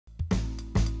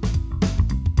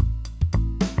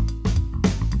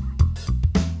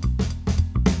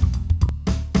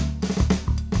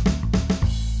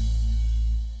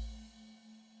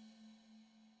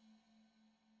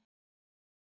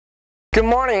Good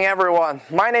morning, everyone.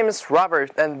 My name is Robert,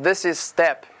 and this is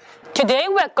Step. Today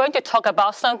we are going to talk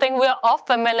about something we are all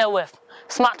familiar with,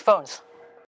 smartphones.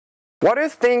 What do you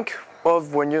think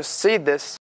of when you see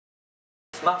this?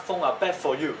 Smartphones are bad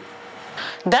for you.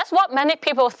 That's what many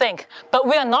people think, but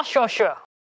we are not so sure.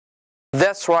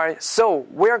 That's right. So,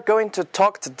 we are going to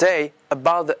talk today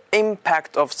about the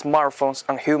impact of smartphones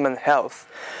on human health.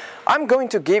 I'm going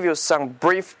to give you some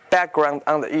brief background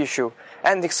on the issue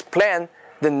and explain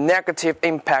the negative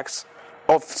impacts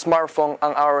of smartphone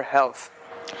on our health.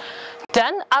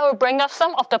 Then I will bring up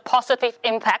some of the positive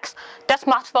impacts that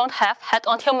smartphones have had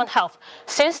on human health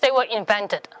since they were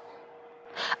invented.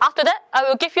 After that, I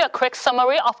will give you a quick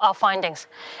summary of our findings,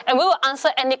 and we will answer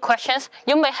any questions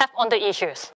you may have on the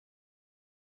issues.